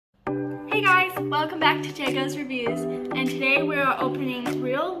welcome back to Jago's Reviews, and today we are opening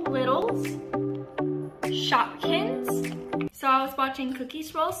Real Little's Shopkins. So I was watching Cookie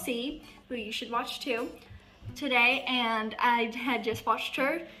Swirl C, who you should watch too, today, and I had just watched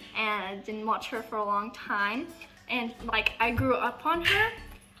her, and I didn't watch her for a long time, and like I grew up on her,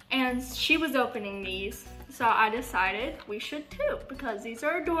 and she was opening these, so I decided we should too, because these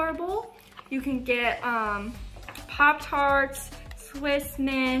are adorable. You can get Pop-Tarts, Swiss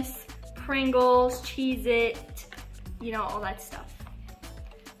Miss, Pringles, Cheez-It, you know, all that stuff.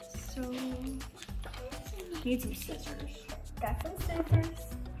 So, need some scissors. Got some scissors.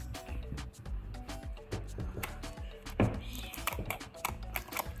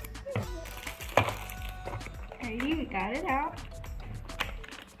 Alrighty, we got it out.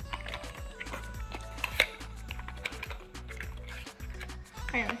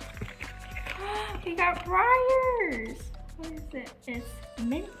 Finally. We got Briars! What is it? It's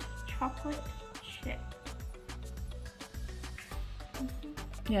mint chocolate chip.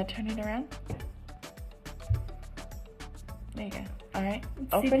 Yeah, turn it around. There you go. Alright,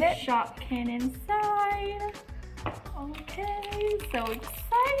 Let's open see the it. Shopkin inside. Okay, so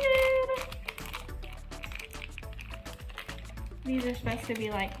excited. These are supposed to be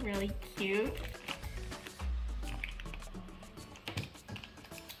like really cute.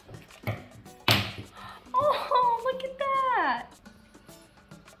 Oh, look at that.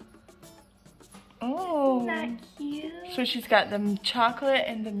 Oh. Isn't that cute? So she's got the chocolate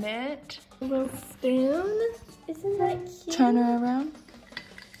and the mint. A little spoon. Isn't that cute? Turn her around.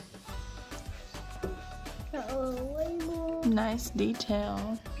 Got a little label. Nice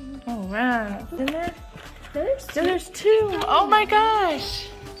detail. Oh wow. Isn't there? There's two. Oh my gosh.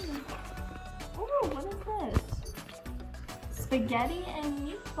 Oh, what is this? Spaghetti and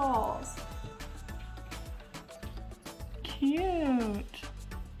meatballs. Cute.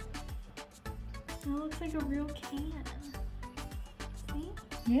 It looks like a real can. See?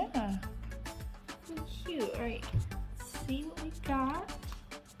 Yeah. So cute. Alright, let's see what we got.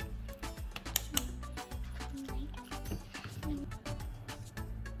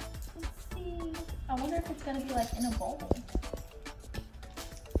 Let's see. I wonder if it's gonna be like in a bowl.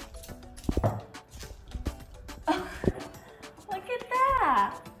 Look at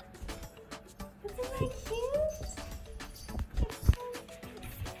that! Isn't that cute? It's so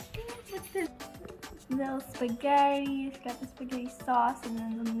cute. With the little spaghetti, it's got the spaghetti sauce and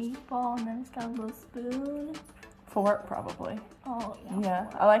then the meatball, and then it's got a little spoon. Fork probably. Oh yeah. Yeah.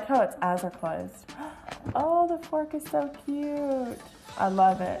 I like how its eyes are closed. Oh, the fork is so cute. I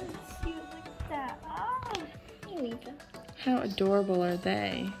love it. Cute, look at that. Oh, here we go. How adorable are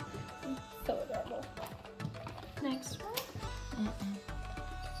they? So adorable. Next one.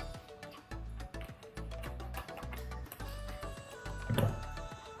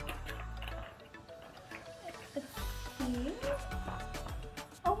 Let's see.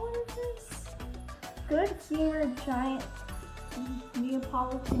 Oh, what is this? Good Humor Giant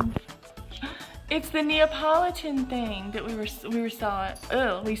Neapolitan. It's the Neapolitan thing that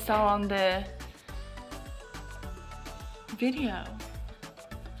we saw on the video.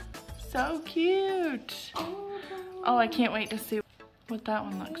 So cute. Oh, I can't wait to see what that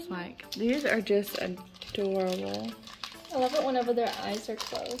one looks like. These are just adorable. I love it whenever their eyes are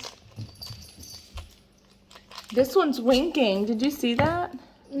closed. This one's winking. Did you see that?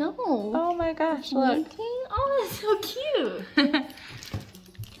 No. Oh my gosh, look. Winking? Oh, that's so cute.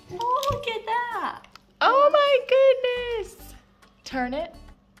 Oh, look at that. Oh my goodness. Turn it.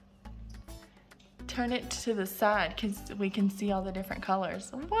 Turn it to the side because we can see all the different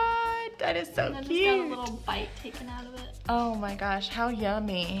colors. What? That is so and then cute. It's got a little bite taken out of it. Oh my gosh, how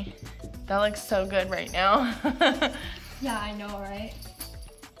yummy. That looks so good right now. Yeah, I know, right?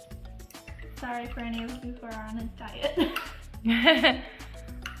 Sorry for any of you who are on a diet.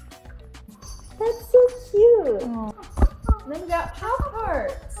 That's so cute. Oh. Then we got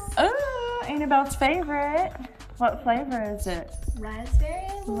Pop-Tarts. Oh, Annabelle's favorite. What flavor is it? Raspberry?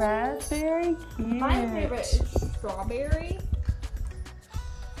 Raspberry? Cute. My favorite is strawberry.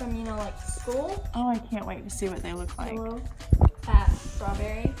 From, you know, like school. Oh, I can't wait to see what they look like. Hello. That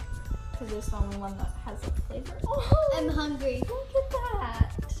strawberry. Because it's the only one that has a flavor. Oh, I'm hungry. Look at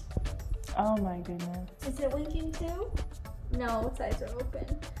that. Oh my goodness. Is it winking too? No, its eyes are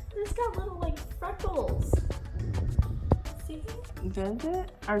open. It's got little like freckles. See? Does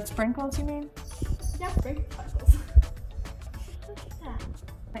it? Or sprinkles, you mean? Yeah, freckles. Look at that.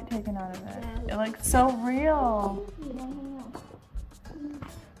 Like taken out of it. Yeah. It looks so real.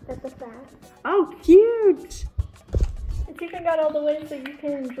 Got the fat. Oh, cute. It's even got all the ways that you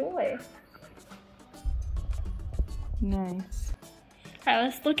can enjoy. Nice. Alright,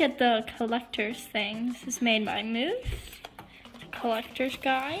 let's look at the collector's thing. This is made by Moose. It's a collector's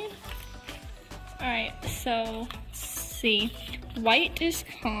guide. Alright, so let's see. White is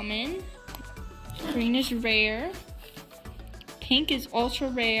common. Green is rare. Pink is ultra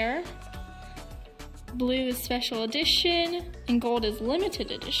rare. Blue is special edition. And gold is limited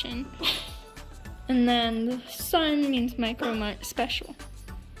edition. And then the sun means micro special.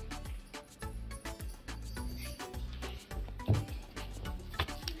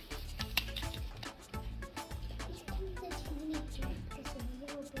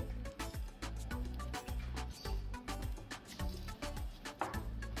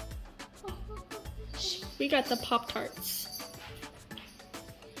 We got the Pop-Tarts.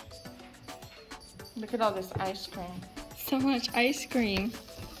 Look at all this ice cream. So much ice cream.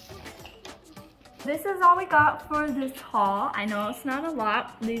 This is all we got for this haul. I know it's not a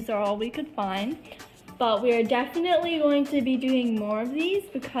lot. These are all we could find. But we are definitely going to be doing more of these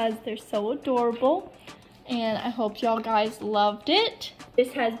because they're so adorable. And I hope y'all guys loved it.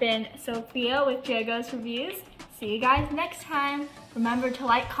 This has been Sophia with Jago's Reviews. See you guys next time. Remember to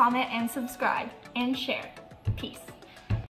like, comment, and subscribe, and share. Peace.